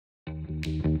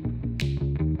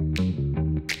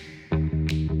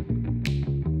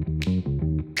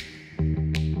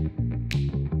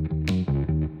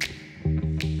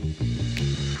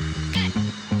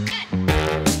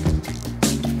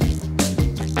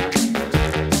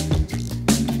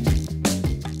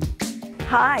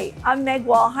Hi, I'm Meg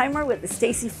Walheimer with the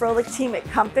Stacey Froelich team at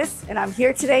Compass, and I'm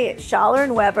here today at Schaller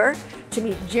Weber to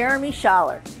meet Jeremy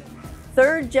Schaller,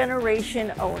 third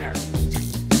generation owner.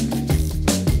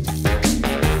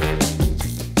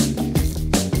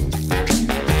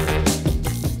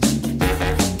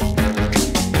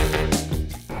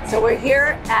 So we're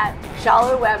here at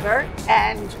Schaller Weber,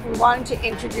 and we wanted to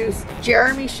introduce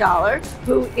Jeremy Schaller,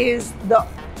 who is the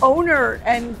owner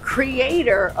and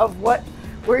creator of what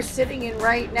we're sitting in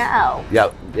right now.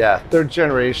 Yeah, third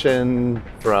generation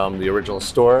from the original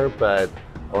store, but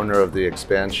owner of the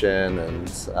expansion and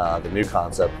the new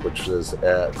concept, which is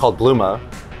called Bluma,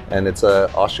 and it's an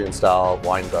Austrian-style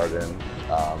wine garden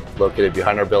located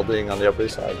behind our building on the Upper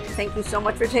East Side. Thank you so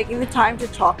much for taking the time to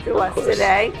talk to us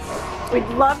today. We'd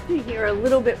love to hear a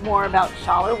little bit more about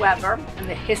Schaller Weber and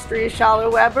the history of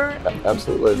Schaller Weber.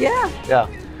 Absolutely. Yeah.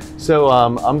 So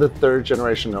I'm the third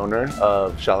generation owner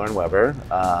of Schaller & Weber.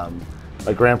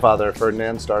 My grandfather,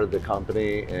 Ferdinand, started the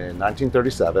company in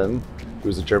 1937. He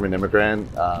was a German immigrant.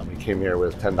 He came here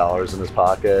with $10 in his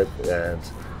pocket, and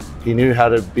he knew how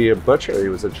to be a butcher. He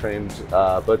was a trained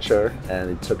butcher, and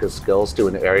he took his skills to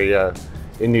an area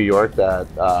in New York that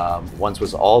once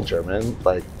was all German,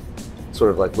 sort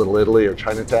of like Little Italy or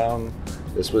Chinatown.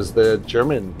 This was the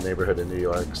German neighborhood in New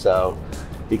York. So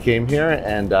he came here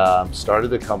and started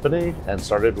the company, and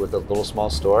started with a little small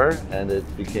store, and it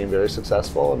became very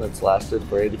successful, and it's lasted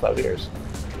for 85 years.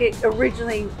 It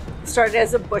originally started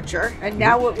as a butcher, and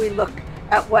now what we look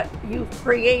at what you've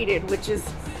created, which is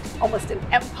almost an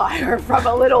empire from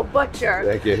a little butcher.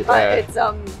 Thank you.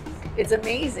 It's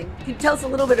amazing. Can you tell us a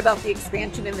little bit about the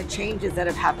expansion and the changes that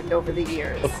have happened over the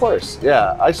years? Of course,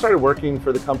 yeah. I started working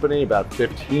for the company about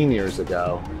 15 years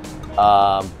ago.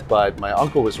 But my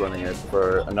uncle was running it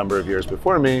for a number of years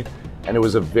before me, and it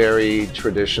was a very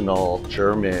traditional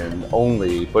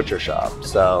German-only butcher shop.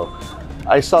 So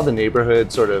I saw the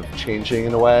neighborhood sort of changing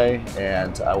in a way,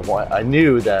 and I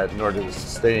knew that in order to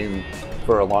sustain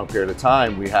for a long period of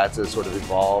time, we had to sort of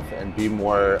evolve and be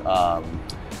more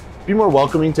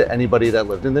welcoming to anybody that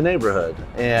lived in the neighborhood,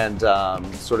 and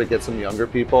sort of get some younger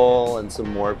people and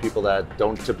some more people that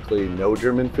don't typically know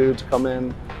German food to come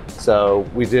in. So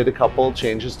we did a couple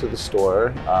changes to the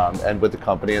store and with the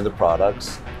company and the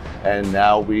products, and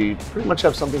now we pretty much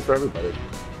have something for everybody.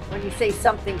 When you say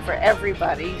something for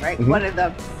everybody, right? One of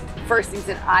the first things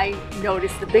that I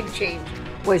noticed, the big change,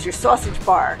 was your sausage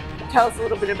bar. Tell us a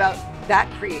little bit about that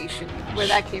creation, where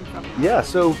that came from. Yeah,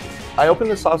 so I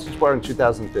opened the sausage bar in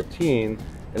 2015,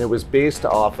 and it was based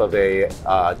off of a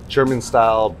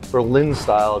German-style,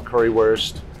 Berlin-style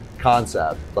currywurst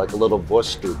concept, like a little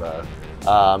Wurststube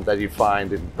that you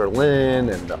find in Berlin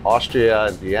and Austria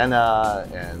and Vienna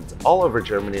and all over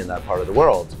Germany and that part of the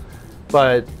world.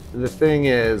 But the thing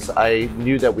is, I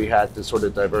knew that we had to sort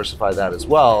of diversify that as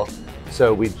well.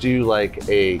 So we do like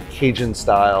a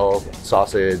Cajun-style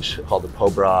sausage called the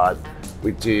Pobrad.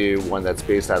 We do one that's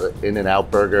based out of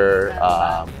In-N-Out Burger,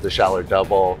 the Schaller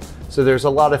Double. So there's a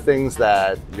lot of things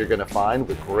that you're gonna find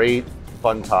with great,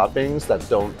 fun toppings that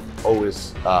don't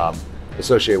always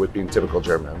associate with being typical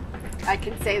German. I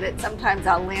can say that sometimes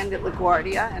I'll land at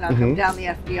LaGuardia and I'll come down the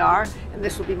FDR, and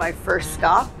this will be my first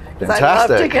stop. Fantastic. I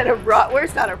love to get a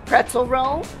bratwurst on a pretzel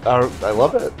roll. I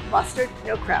love it. Mustard,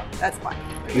 no kraut, that's fine.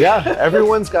 Yeah,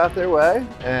 everyone's got their way,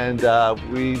 and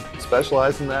we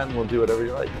specialize in that, and we'll do whatever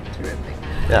you like. Terrific.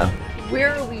 Yeah.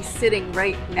 Where are we sitting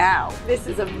right now? This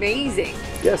is amazing.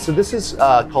 Yeah, so this is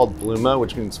called Bluma,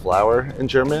 which means flower in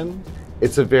German.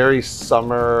 It's a very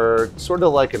summer, sort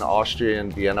of like an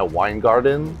Austrian Vienna wine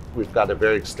garden. We've got a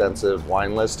very extensive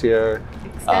wine list here.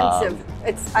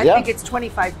 Extensive. I think it's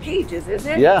 25 pages, is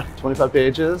it? Yeah, 25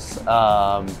 pages.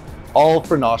 All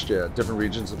from Austria, different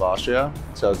regions of Austria.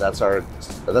 So that's our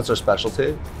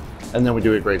specialty. And then we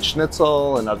do a great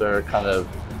schnitzel and other kind of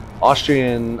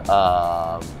Austrian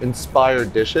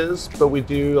inspired dishes, but we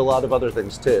do a lot of other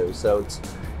things too. So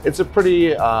it's a pretty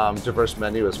diverse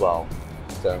menu as well.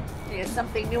 So. Is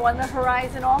something new on the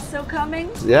horizon also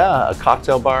coming? Yeah, a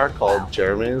cocktail bar called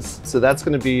Jeremy's. So that's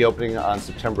going to be opening on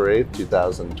September 8th,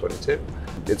 2022.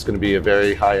 It's going to be a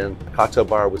very high-end cocktail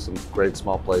bar with some great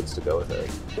small plates to go with it.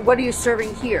 What are you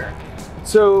serving here?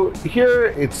 So here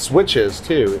it switches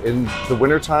too. In the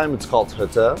wintertime, it's called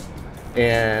Hütte,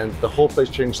 and the whole place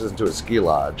changes into a ski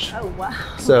lodge. Oh, wow.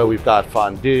 So we've got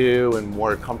fondue and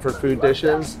more comfort food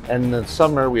dishes. And in the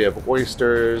summer, we have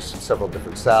oysters, several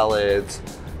different salads,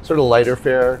 sort of lighter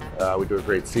fare. We do a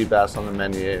great sea bass on the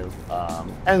menu,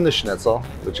 and the schnitzel,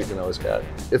 which you can always get.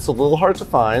 It's a little hard to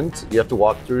find. You have to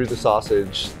walk through the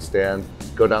sausage stand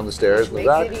go down the stairs. Which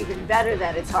makes it even better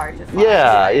that it's hard to find.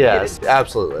 Yeah, yes,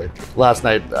 absolutely. Last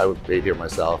night I ate here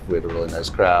myself. We had a really nice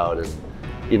crowd, and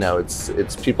you know,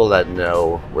 it's people that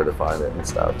know where to find it and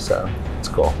stuff, so it's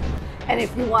cool. And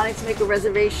if you wanted to make a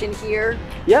reservation here?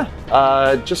 Yeah,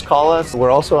 just call us.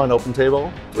 We're also on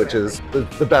OpenTable, which is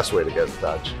the best way to get in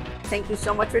touch. Thank you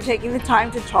so much for taking the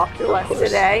time to talk to us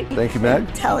today. Thank you,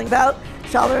 Meg. Telling about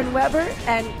Schaller & Weber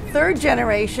and third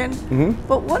generation,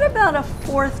 but what about a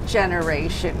fourth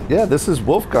generation? Yeah, this is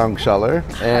Wolfgang Schaller,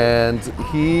 and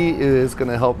he is going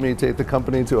to help me take the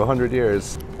company to 100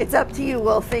 years. It's up to you,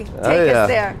 Wolfie. Take us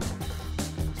there.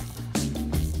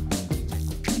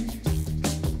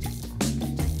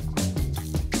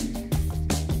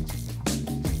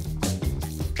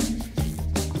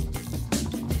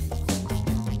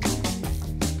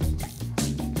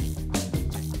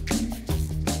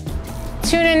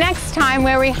 Tune in next time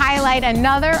where we highlight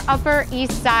another Upper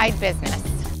East Side business.